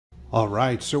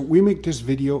Alright, so we make this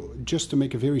video just to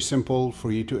make it very simple for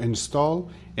you to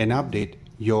install and update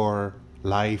your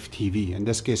live TV, in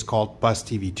this case called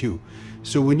Buzztv2.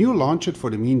 So when you launch it for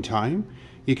the meantime,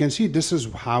 you can see this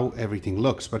is how everything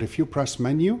looks. But if you press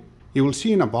menu, you will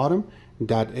see in the bottom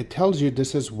that it tells you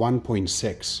this is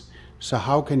 1.6. So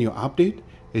how can you update?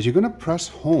 Is you're going to press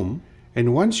home,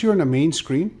 and once you're on the main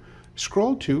screen,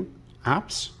 scroll to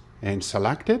apps and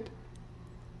select it,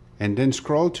 and then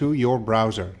scroll to your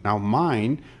browser. Now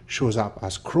mine shows up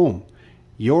as Chrome.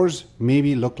 Yours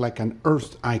maybe look like an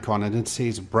Earth icon and it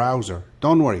says browser.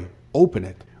 Don't worry, open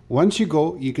it. Once you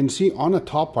go, you can see on the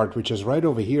top part, which is right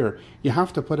over here, you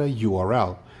have to put a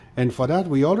URL. And for that,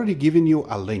 we already given you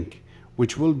a link,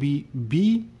 which will be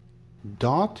b.link,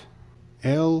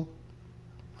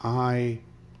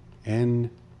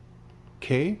 and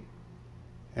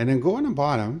then go on the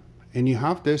bottom and you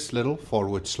have this little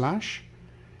 /,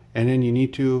 and then you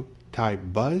need to type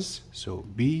Buzz, so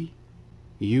BUZZTV,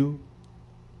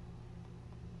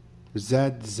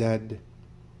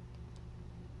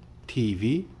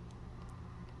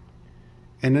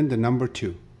 and then the number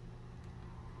 2.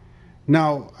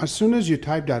 Now, as soon as you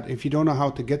type that, if you don't know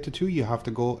how to get to 2, you have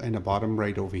to go in the bottom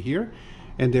right over here.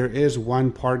 And there is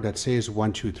one part that says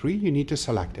 1, 2, 3. You need to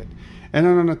select it. And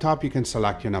then on the top, you can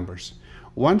select your numbers.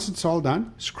 Once it's all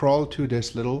done, scroll to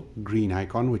this little green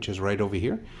icon, which is right over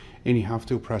here. And you have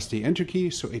to press the enter key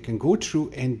so it can go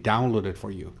through and download it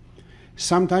for you.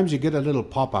 Sometimes you get a little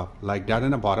pop-up like that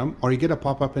in the bottom, or you get a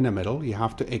pop-up in the middle. You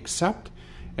have to accept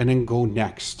and then go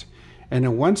next. And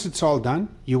then once it's all done,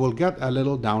 you will get a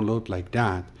little download like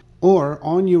that. Or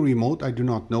on your remote, I do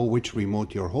not know which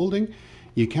remote you're holding,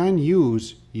 you can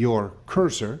use your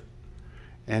cursor,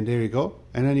 and there you go.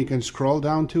 And then you can scroll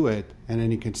down to it, and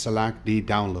then you can select the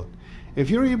download. If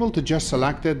you're able to just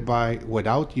select it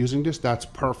without using this, that's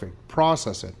perfect.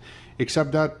 Process it.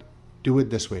 Except that, do it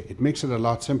this way. It makes it a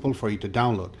lot simpler for you to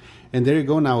download. And there you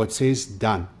go. Now it says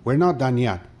done. We're not done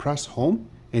yet. Press home.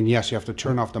 And yes, you have to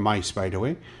turn off the mice, by the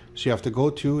way. So you have to go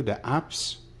to the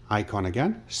apps icon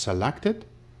again, select it,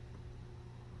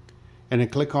 and then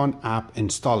click on app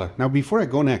installer. Now before I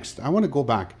go next, I want to go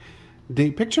back.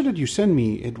 The picture that you sent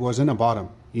me, it was in the bottom.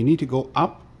 You need to go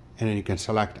up, and then you can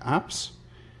select apps,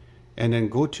 and then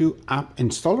go to app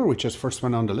installer, which is first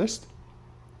one on the list.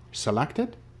 Select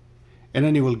it, and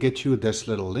then it will get you this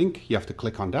little link. You have to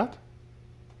click on that,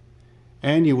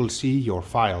 and you will see your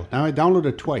file. Now I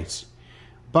downloaded twice,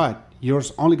 but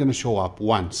yours only going to show up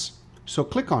once. So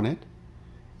click on it,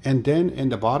 and then in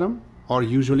the bottom, or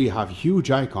usually have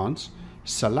huge icons,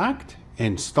 select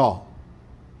install,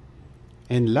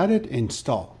 and let it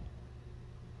install.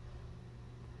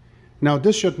 Now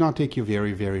this should not take you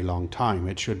very long time.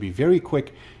 It should be very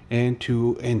quick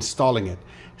into installing it.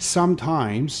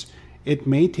 Sometimes it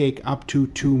may take up to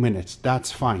 2 minutes.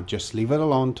 That's fine. Just leave it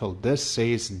alone till this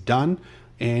says done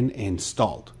and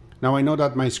installed. Now I know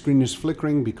that my screen is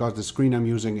flickering because the screen I'm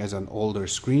using is an older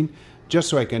screen, just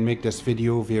so I can make this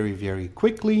video very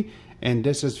quickly. And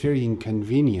this is very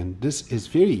inconvenient. This is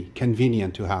very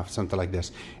convenient to have something like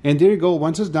this. And there you go.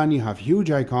 Once it's done, you have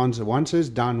huge icons. Once it's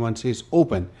done, once it's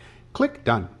open, click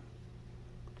done.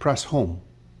 Press home.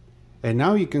 And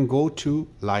now you can go to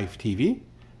live TV,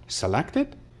 select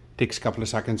it. Takes a couple of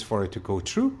seconds for it to go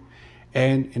through,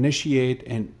 and initiate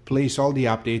and place all the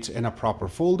updates in a proper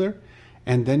folder.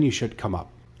 And then you should come up.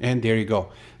 And there you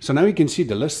go. So now you can see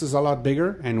the list is a lot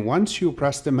bigger. And once you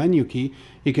press the menu key,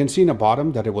 you can see in the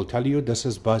bottom that it will tell you this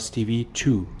is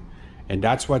Buzztv2. And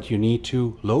that's what you need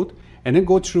to load. And then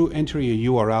go through, enter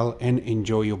your URL, and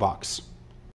enjoy your box.